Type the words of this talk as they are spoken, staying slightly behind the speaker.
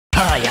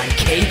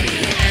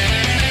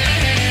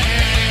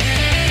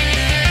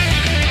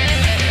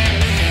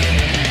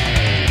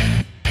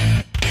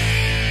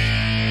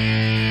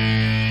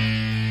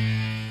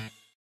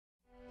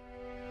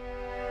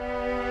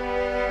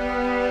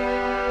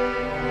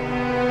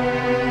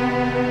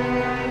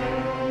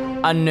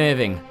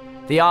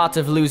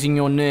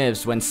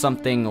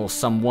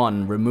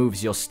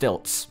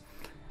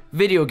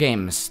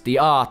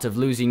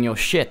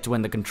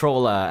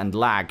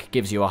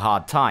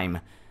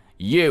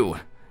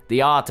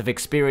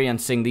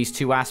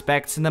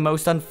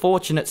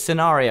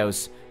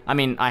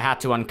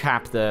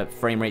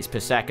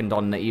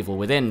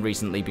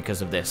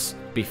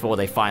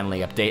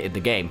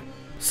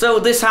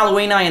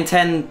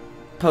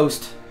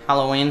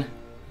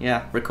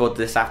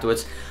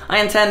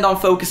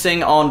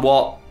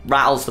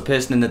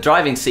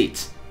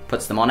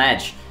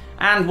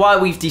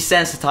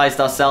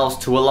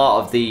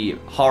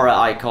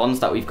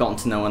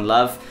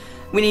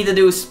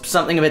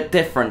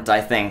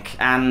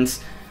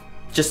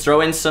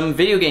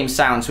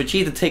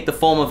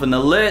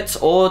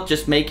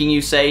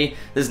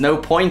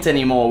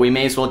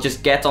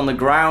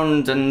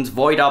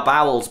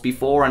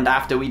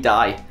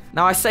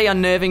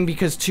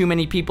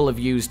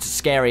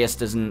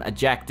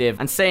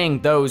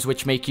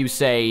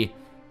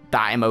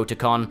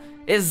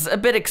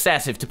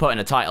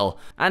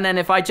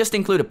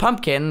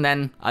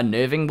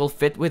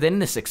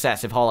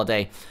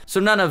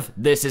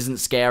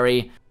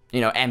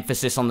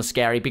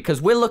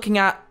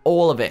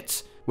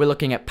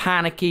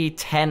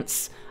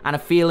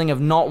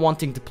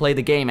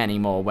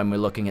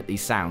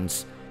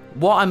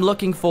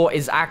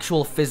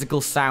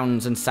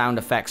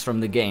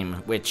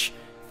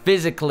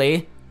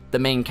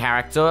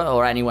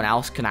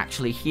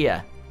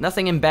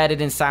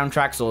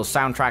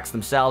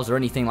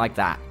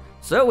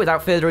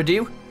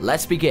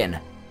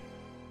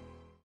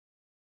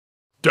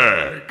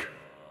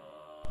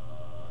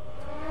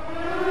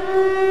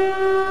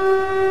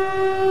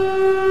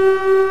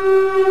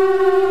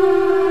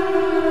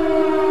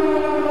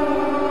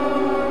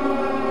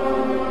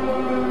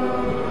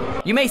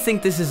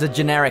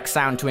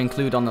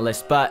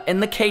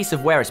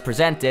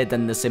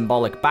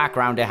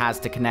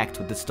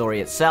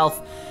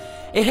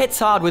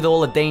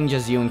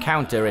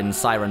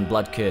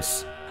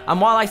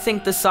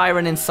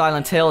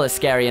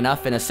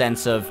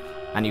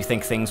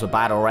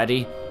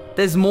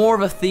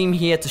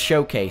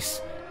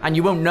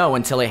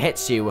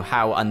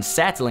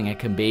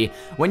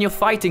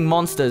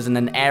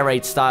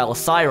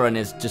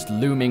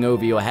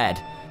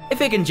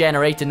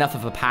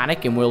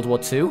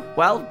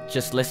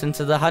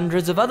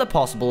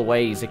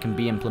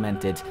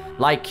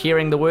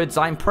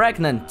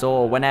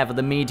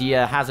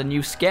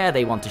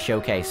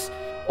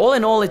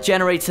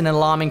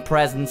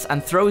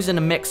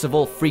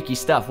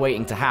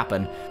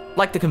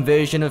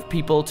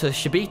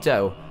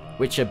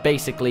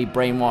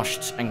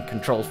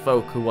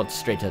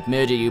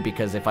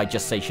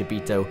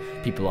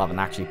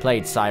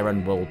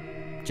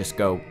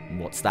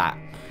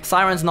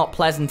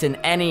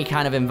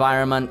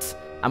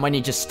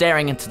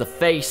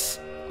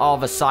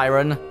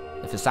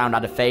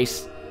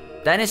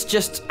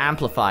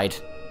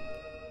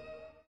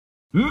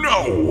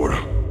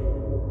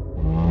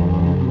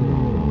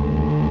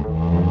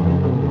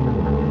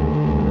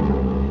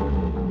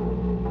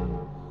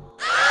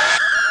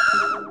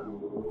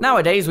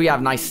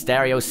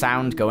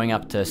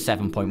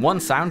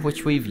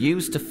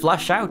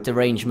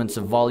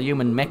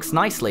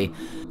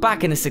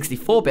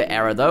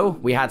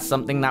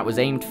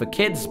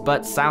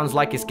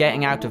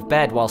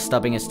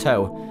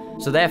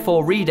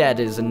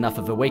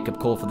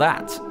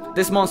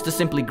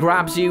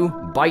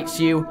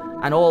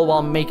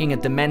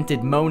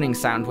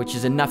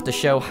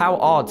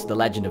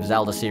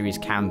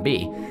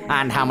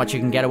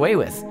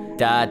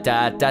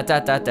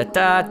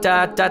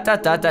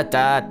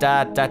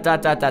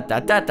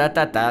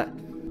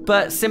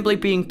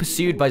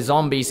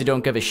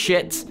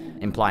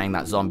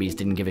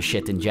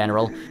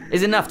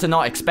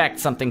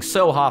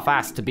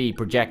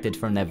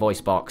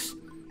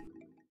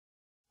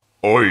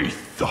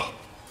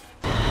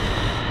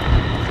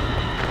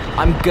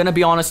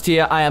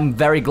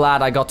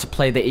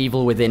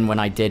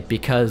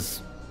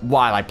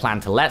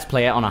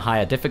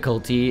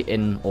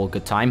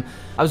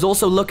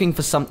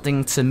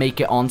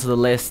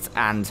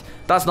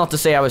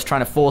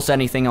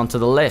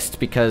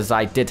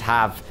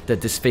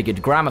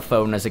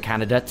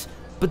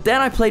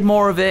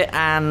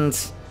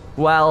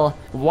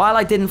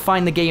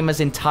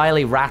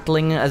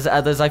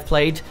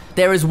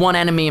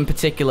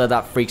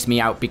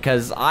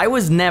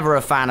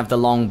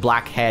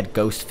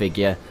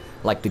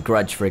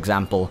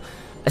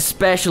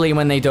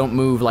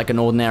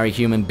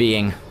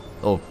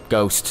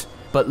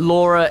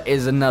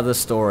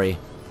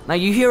Now,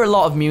 you hear a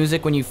lot of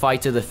music when you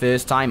fight her the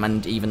first time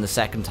and even the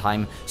second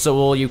time, so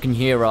all you can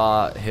hear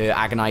are her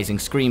agonizing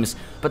screams.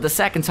 But the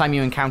second time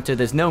you encounter,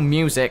 there's no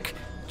music,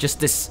 just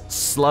this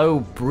slow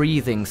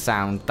breathing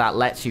sound that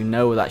lets you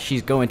know that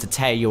she's going to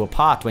tear you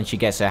apart when she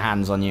gets her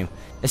hands on you.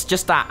 It's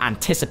just that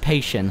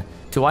anticipation.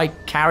 Do I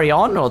carry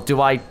on, or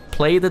do I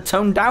play the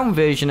toned down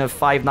version of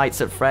Five Nights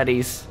at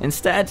Freddy's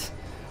instead?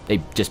 They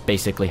just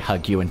basically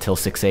hug you until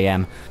 6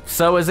 AM.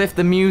 So as if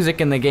the music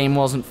in the game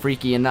wasn't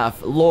freaky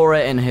enough,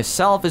 Laura in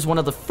herself is one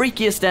of the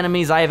freakiest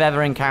enemies I have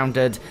ever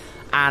encountered,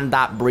 and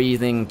that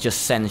breathing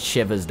just sends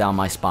shivers down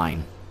my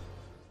spine.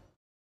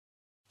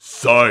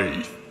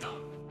 Scythe.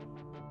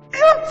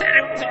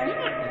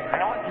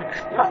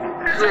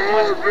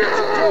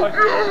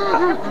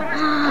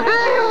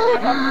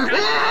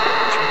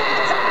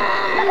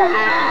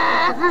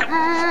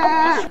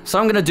 So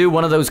I'm gonna do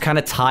one of those kind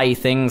of tie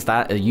things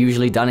that are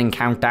usually done in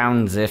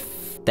countdowns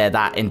if they're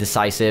that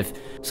indecisive.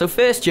 So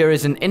first here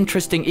is an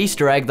interesting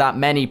Easter egg that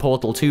many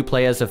Portal 2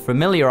 players have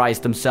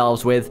familiarized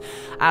themselves with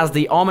as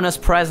the ominous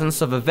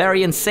presence of a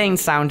very insane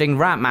sounding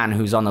rat man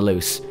who's on the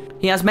loose.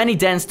 He has many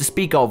dens to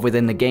speak of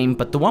within the game,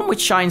 but the one which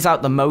shines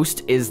out the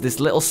most is this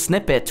little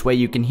snippet where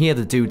you can hear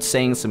the dude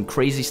saying some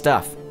crazy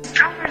stuff.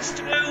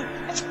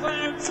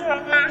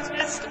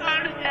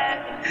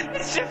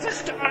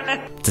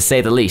 To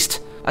say the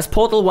least. As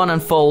Portal 1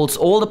 unfolds,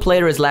 all the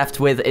player is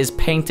left with is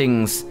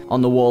paintings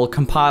on the wall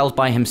compiled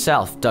by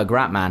himself, Doug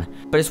Ratman.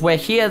 But it's where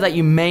here that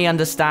you may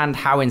understand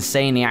how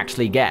insane he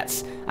actually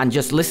gets, and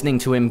just listening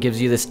to him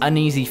gives you this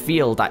uneasy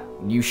feel that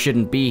you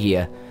shouldn't be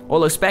here.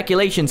 Although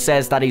speculation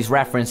says that he's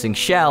referencing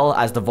Shell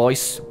as the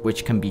voice,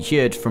 which can be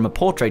heard from a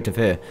portrait of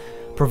her,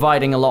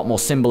 providing a lot more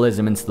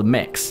symbolism into the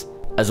mix,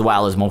 as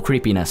well as more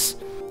creepiness.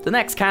 The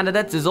next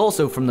candidate is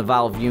also from the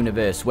Valve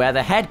universe, where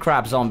the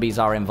headcrab zombies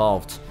are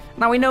involved.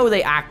 Now we know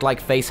they act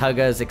like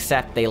facehuggers,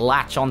 except they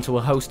latch onto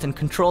a host and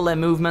control their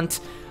movement,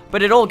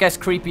 but it all gets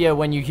creepier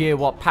when you hear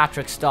what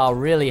Patrick Star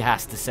really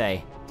has to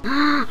say.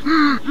 God,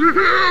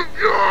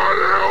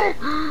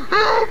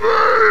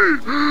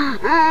 help me!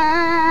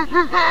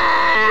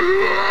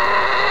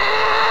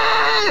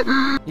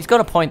 He's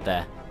got a point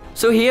there.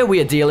 So here we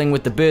are dealing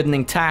with the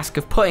burdening task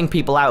of putting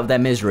people out of their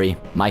misery,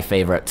 my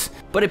favourite.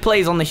 But it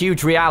plays on the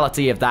huge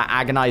reality of that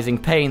agonizing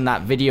pain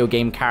that video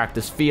game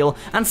characters feel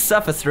and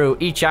suffer through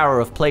each hour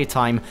of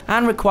playtime,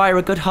 and require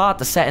a good heart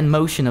to set in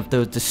motion of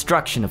the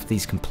destruction of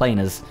these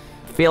complainers.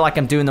 I feel like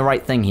I'm doing the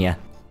right thing here.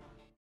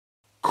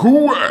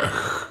 Cool.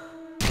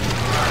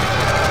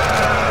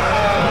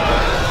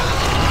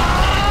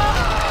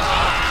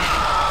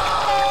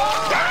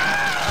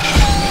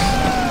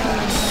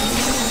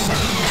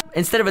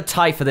 Instead of a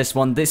tie for this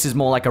one, this is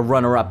more like a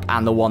runner-up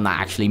and the one that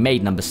actually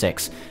made number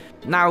 6.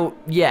 Now,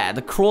 yeah,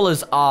 the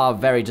crawlers are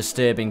very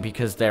disturbing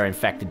because they're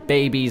infected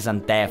babies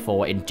and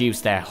therefore induce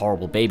their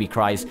horrible baby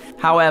cries.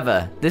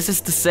 However, this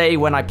is to say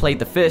when I played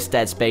the first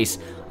Dead Space,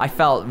 I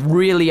felt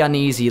really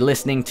uneasy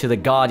listening to the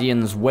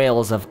Guardian's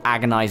wails of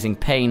agonizing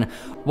pain,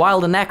 while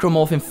the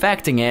necromorph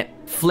infecting it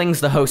flings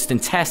the host's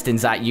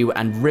intestines at you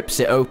and rips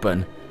it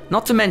open.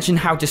 Not to mention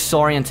how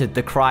disoriented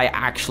the cry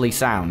actually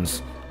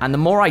sounds. And the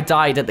more I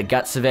died at the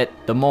guts of it,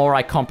 the more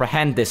I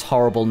comprehend this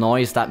horrible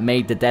noise that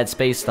made the Dead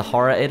Space the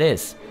horror it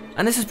is.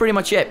 And this is pretty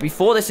much it.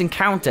 Before this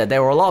encounter,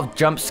 there were a lot of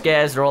jump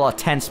scares, there were a lot of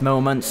tense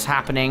moments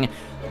happening,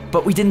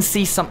 but we didn't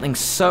see something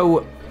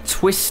so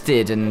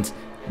twisted and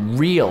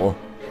real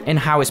in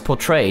how it's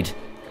portrayed.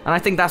 And I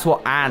think that's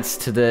what adds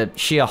to the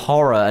sheer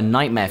horror and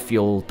nightmare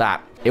fuel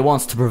that it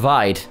wants to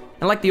provide.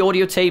 And like the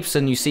audio tapes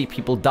and you see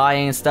people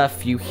dying and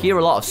stuff, you hear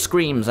a lot of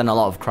screams and a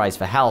lot of cries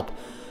for help,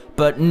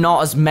 but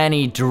not as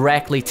many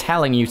directly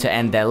telling you to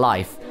end their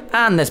life.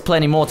 And there's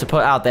plenty more to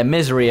put out their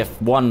misery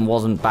if one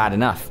wasn't bad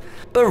enough.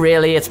 But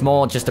really, it's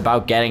more just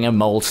about getting a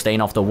mold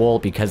stain off the wall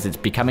because it's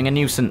becoming a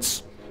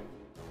nuisance.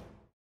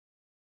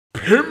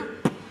 Pimp.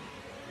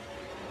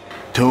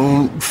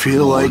 Don't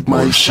feel like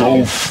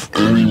myself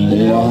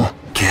anymore.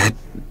 Get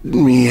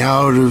me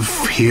out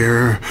of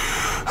here.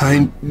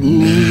 I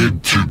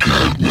need to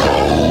get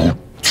out.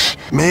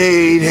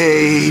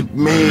 Mayday,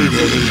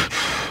 mayday.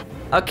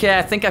 Okay,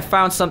 I think I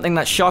found something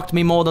that shocked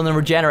me more than the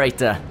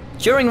regenerator.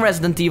 During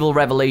Resident Evil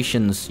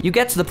Revelations, you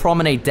get to the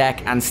promenade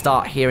deck and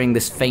start hearing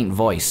this faint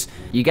voice.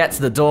 You get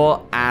to the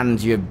door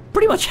and you're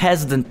pretty much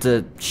hesitant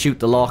to shoot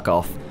the lock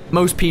off.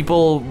 Most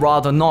people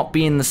rather not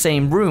be in the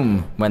same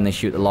room when they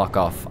shoot the lock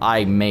off.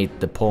 I made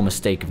the poor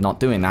mistake of not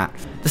doing that.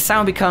 The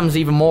sound becomes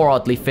even more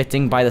oddly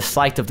fitting by the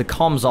sight of the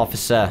comms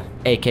officer,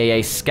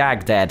 aka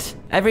Skagdead.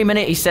 Every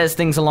minute he says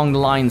things along the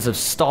lines of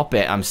 "stop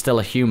it, I'm still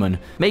a human,"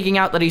 making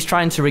out that he's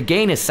trying to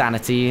regain his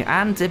sanity,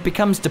 and it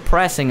becomes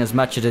depressing as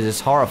much as it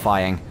is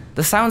horrifying.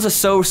 The sounds are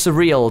so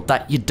surreal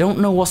that you don't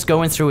know what's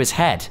going through his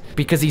head,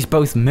 because he's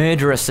both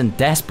murderous and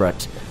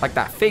desperate. Like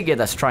that figure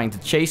that's trying to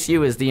chase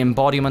you is the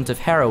embodiment of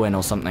heroin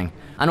or something.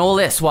 And all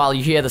this while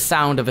you hear the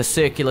sound of a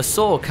circular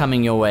saw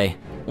coming your way.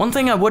 One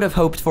thing I would have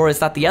hoped for is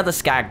that the other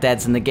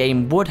Skagdeads in the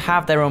game would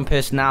have their own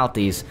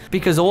personalities,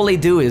 because all they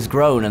do is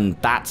groan, and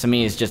that to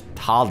me is just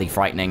hardly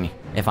frightening,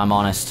 if I'm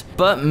honest.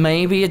 But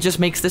maybe it just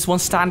makes this one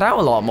stand out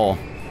a lot more.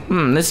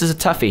 This is a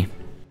toughie.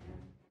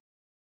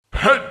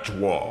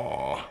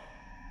 Petwa.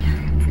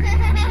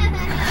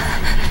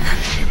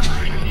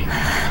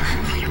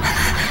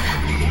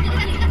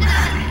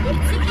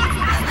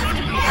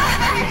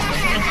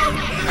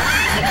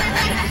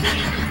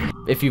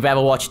 If you've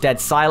ever watched Dead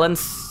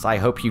Silence, I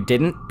hope you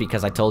didn't,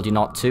 because I told you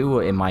not to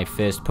in my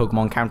first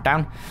Pokemon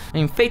countdown. I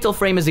mean, Fatal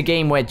Frame is a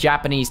game where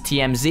Japanese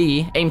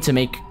TMZ aim to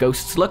make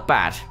ghosts look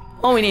bad.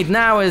 All we need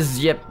now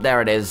is, yep,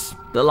 there it is.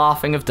 The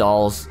laughing of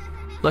dolls.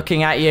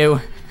 Looking at you,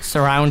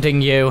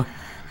 surrounding you.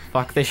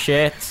 Fuck this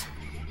shit.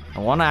 I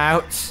want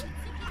out.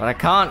 But I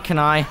can't, can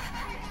I?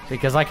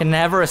 Because I can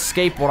never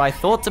escape what I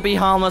thought to be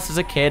harmless as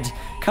a kid,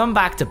 come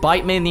back to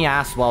bite me in the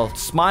ass while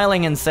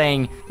smiling and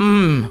saying,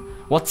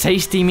 what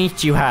tasty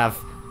meat you have.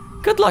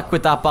 Good luck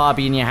with that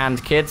Barbie in your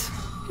hand, kid.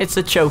 It's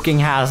a choking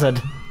hazard.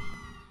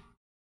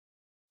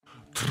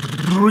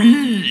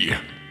 3.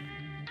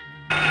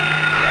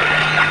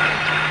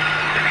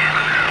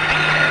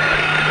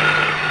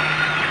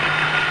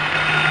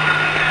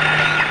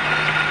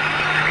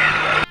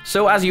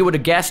 So as you would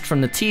have guessed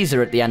from the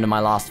teaser at the end of my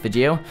last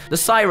video, the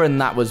siren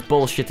that was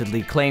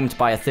bullshittedly claimed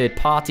by a third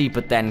party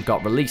but then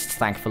got released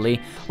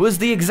thankfully, was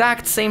the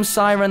exact same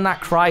siren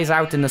that cries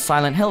out in the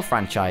Silent Hill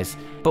franchise.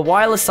 But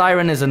while a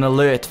siren is an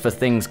alert for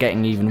things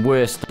getting even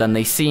worse than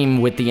they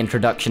seem with the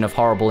introduction of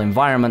horrible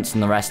environments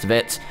and the rest of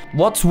it,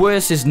 what's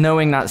worse is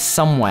knowing that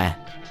somewhere,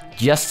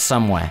 just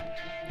somewhere,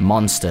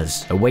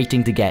 monsters are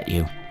waiting to get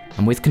you.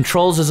 And with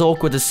controls as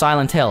awkward as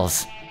Silent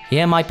Hill's,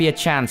 here might be a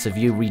chance of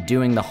you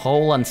redoing the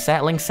whole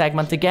unsettling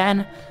segment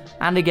again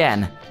and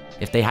again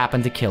if they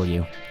happen to kill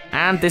you.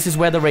 And this is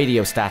where the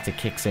radio static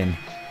kicks in.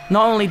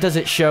 Not only does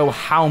it show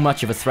how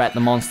much of a threat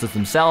the monsters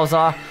themselves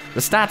are,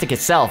 the static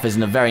itself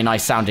isn't a very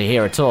nice sound to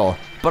hear at all.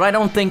 But I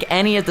don't think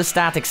any of the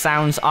static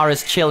sounds are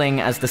as chilling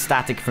as the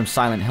static from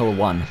Silent Hill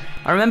 1.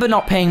 I remember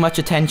not paying much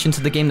attention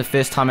to the game the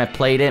first time I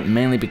played it,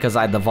 mainly because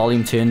I had the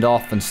volume turned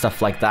off and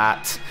stuff like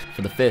that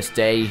for the first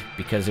day,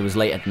 because it was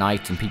late at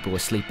night and people were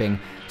sleeping.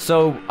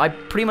 So I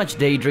pretty much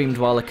daydreamed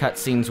while the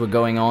cutscenes were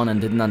going on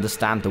and didn't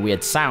understand the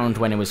weird sound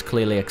when it was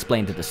clearly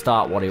explained at the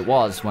start what it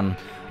was when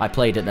I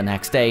played it the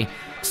next day.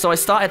 So I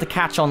started to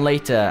catch on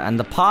later, and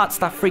the parts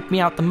that freaked me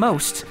out the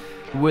most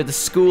were the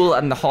school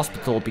and the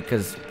hospital,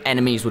 because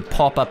enemies would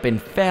pop up in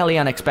fairly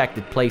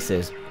unexpected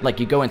places. Like,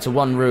 you go into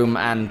one room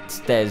and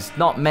there's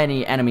not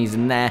many enemies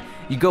in there.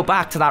 You go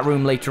back to that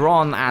room later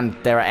on and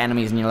there are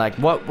enemies and you're like,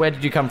 what? Where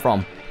did you come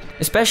from?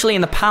 Especially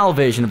in the PAL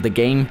version of the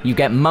game, you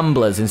get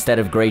mumblers instead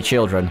of grey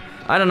children.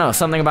 I don't know,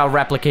 something about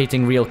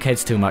replicating real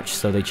kids too much,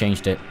 so they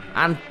changed it.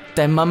 And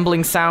their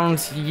mumbling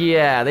sounds,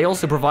 yeah, they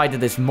also provided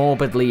this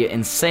morbidly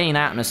insane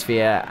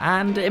atmosphere,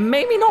 and it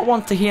made me not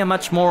want to hear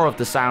much more of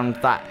the sound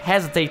that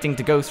hesitating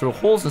to go through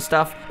halls and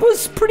stuff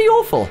was pretty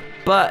awful.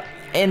 But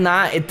in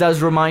that, it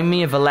does remind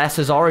me of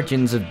Alessa's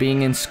origins of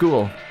being in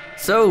school.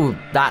 So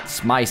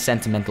that's my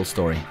sentimental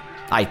story.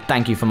 I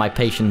thank you for my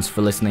patience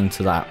for listening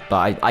to that,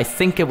 but I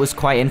think it was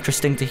quite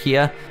interesting to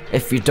hear.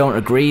 If you don't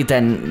agree,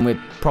 then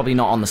we're probably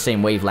not on the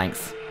same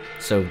wavelength,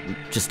 so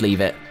just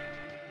leave it.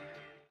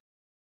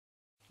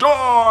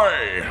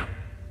 Die!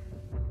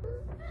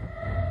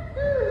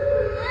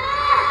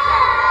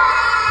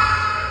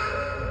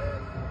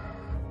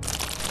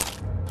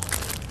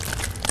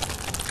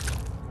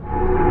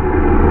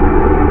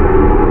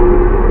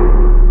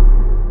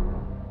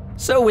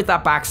 So with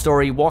that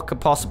backstory, what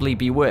could possibly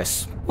be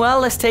worse?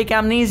 Well, let's take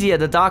Amnesia: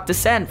 The Dark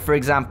Descent, for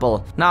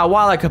example. Now,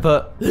 while I could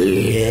put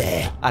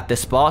at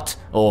this spot,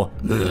 or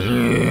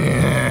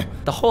the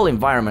whole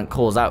environment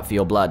calls out for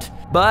your blood.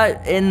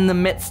 But in the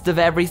midst of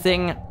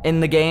everything in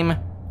the game,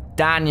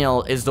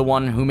 Daniel is the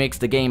one who makes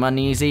the game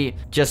uneasy.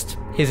 Just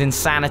his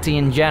insanity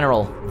in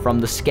general, from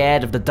the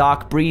scared of the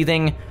dark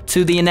breathing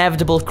to the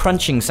inevitable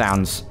crunching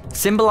sounds,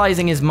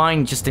 symbolizing his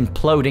mind just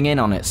imploding in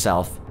on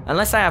itself.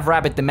 Unless I have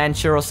rabbit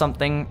dementia or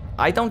something,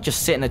 I don't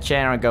just sit in a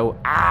chair and go,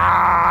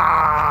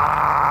 ah,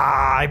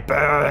 it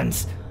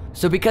burns.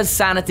 So because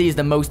sanity is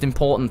the most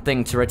important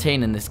thing to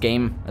retain in this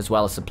game, as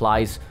well as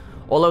supplies,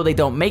 although they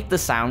don't make the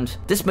sound,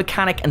 this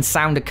mechanic and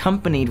sound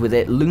accompanied with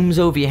it looms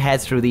over your head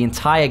through the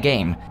entire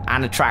game,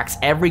 and attracts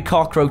every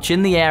cockroach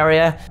in the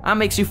area, and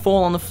makes you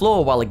fall on the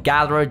floor while a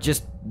gatherer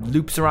just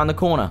loops around the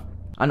corner.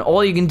 And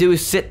all you can do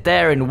is sit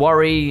there and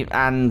worry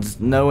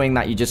and knowing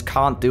that you just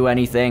can't do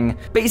anything,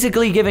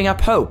 basically giving up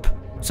hope.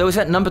 So it's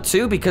at number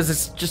 2 because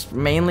it's just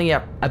mainly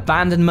a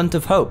abandonment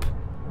of hope.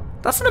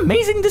 That's an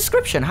amazing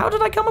description. How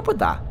did I come up with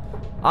that?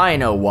 I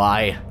know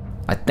why.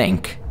 I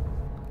think.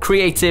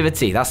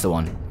 Creativity, that's the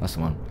one. That's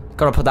the one.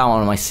 Gotta put that one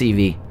on my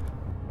CV.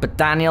 But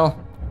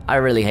Daniel, I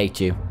really hate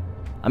you.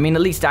 I mean,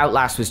 at least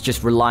Outlast was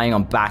just relying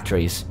on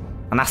batteries,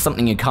 and that's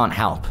something you can't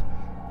help.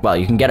 Well,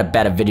 you can get a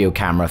better video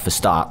camera for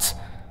starts.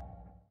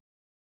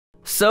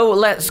 So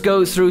let's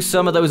go through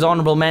some of those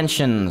honorable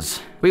mentions.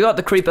 We got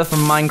the creeper from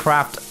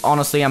Minecraft.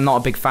 Honestly, I'm not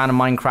a big fan of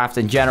Minecraft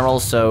in general,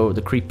 so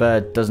the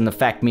creeper doesn't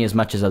affect me as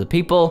much as other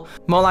people.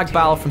 More like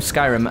Battle from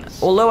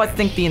Skyrim. Although I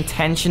think the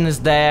intention is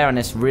there and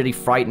it's really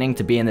frightening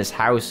to be in this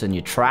house and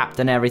you're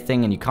trapped and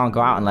everything and you can't go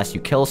out unless you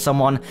kill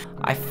someone,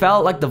 I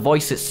felt like the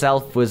voice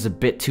itself was a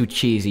bit too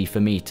cheesy for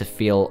me to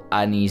feel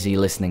uneasy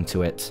listening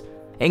to it.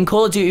 In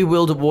Call of Duty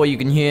World at War, you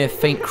can hear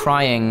faint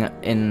crying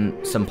in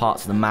some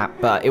parts of the map,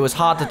 but it was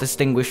hard to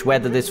distinguish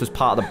whether this was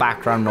part of the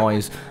background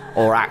noise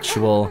or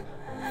actual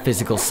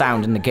physical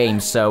sound in the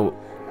game, so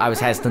I was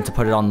hesitant to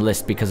put it on the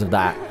list because of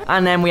that.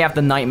 And then we have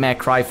the nightmare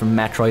cry from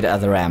Metroid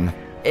Other M.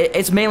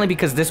 It's mainly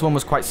because this one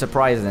was quite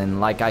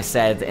surprising, like I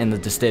said in the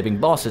disturbing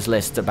bosses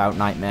list about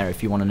Nightmare.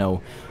 If you want to know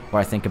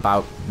what I think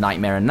about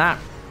Nightmare and that,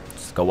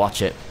 just go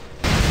watch it.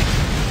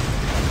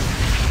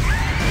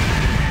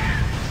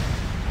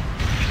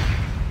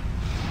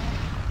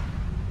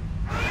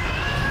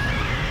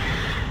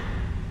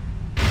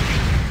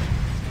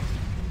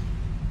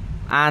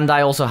 And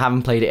I also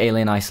haven't played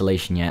Alien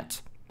Isolation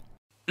yet.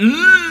 I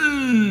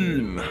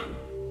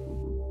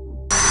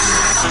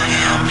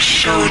am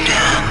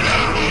Shodan.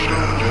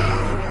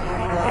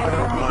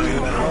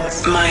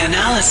 My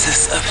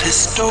analysis of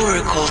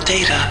historical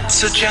data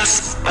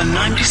suggests a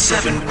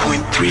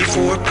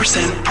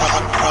 97.34%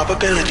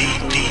 probability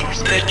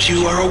that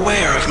you are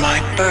aware of my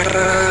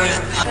birth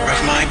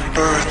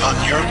on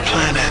your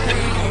planet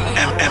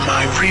and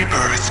my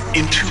rebirth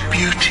into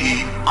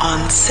beauty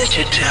on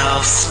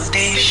Citadel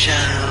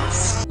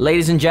Stations.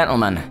 Ladies and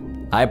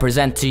gentlemen, I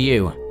present to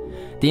you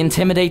the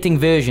intimidating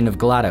version of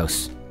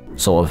GLaDOS.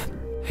 Sort of.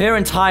 Her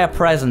entire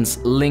presence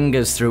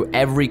lingers through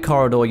every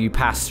corridor you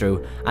pass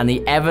through, and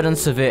the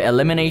evidence of her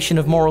elimination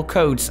of moral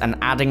codes and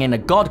adding in a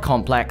god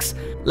complex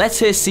lets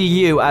her see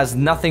you as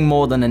nothing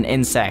more than an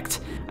insect,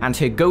 and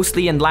her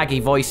ghostly and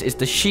laggy voice is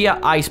the sheer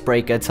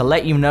icebreaker to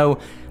let you know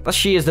that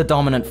she is the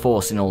dominant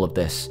force in all of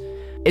this.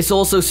 It's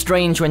also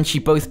strange when she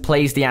both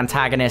plays the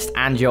antagonist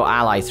and your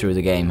ally through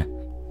the game,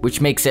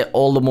 which makes it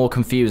all the more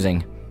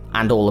confusing,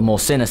 and all the more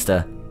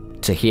sinister,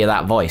 to hear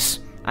that voice.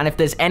 And if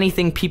there's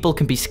anything people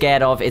can be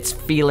scared of, it's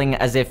feeling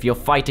as if you're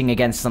fighting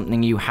against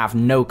something you have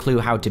no clue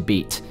how to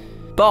beat.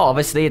 But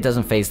obviously it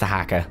doesn't faze the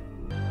hacker.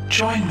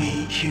 Join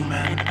me,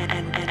 human,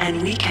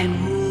 and we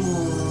can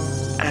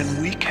rule.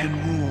 And we can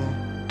rule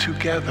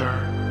together.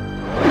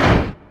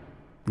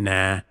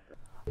 Nah.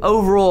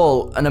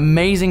 Overall, an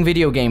amazing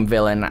video game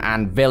villain,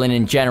 and villain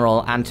in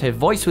general, and her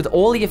voice with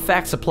all the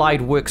effects applied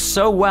works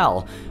so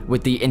well,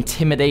 with the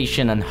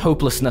intimidation and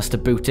hopelessness to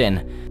boot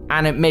in,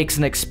 and it makes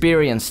an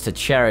experience to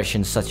cherish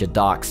in such a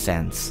dark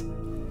sense.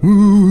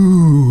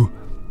 Ooh.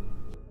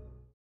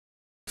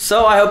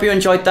 So I hope you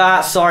enjoyed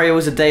that. Sorry it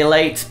was a day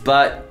late,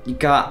 but it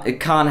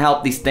can't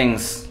help these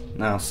things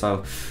now.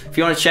 So if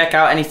you want to check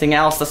out anything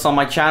else that's on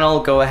my channel,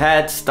 go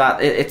ahead.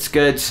 It's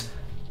good.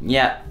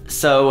 Yeah,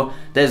 so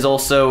there's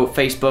also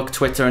Facebook,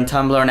 Twitter, and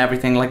Tumblr and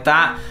everything like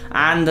that.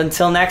 And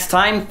until next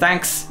time,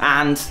 thanks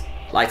and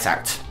lights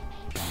out.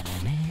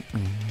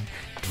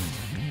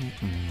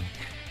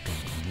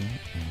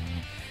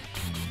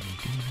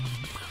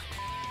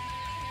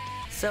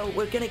 So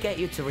we're gonna get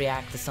you to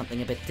react to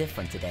something a bit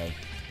different today.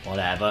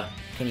 Whatever.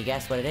 Can you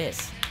guess what it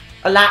is?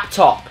 A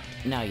laptop.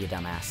 No, you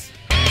dumbass.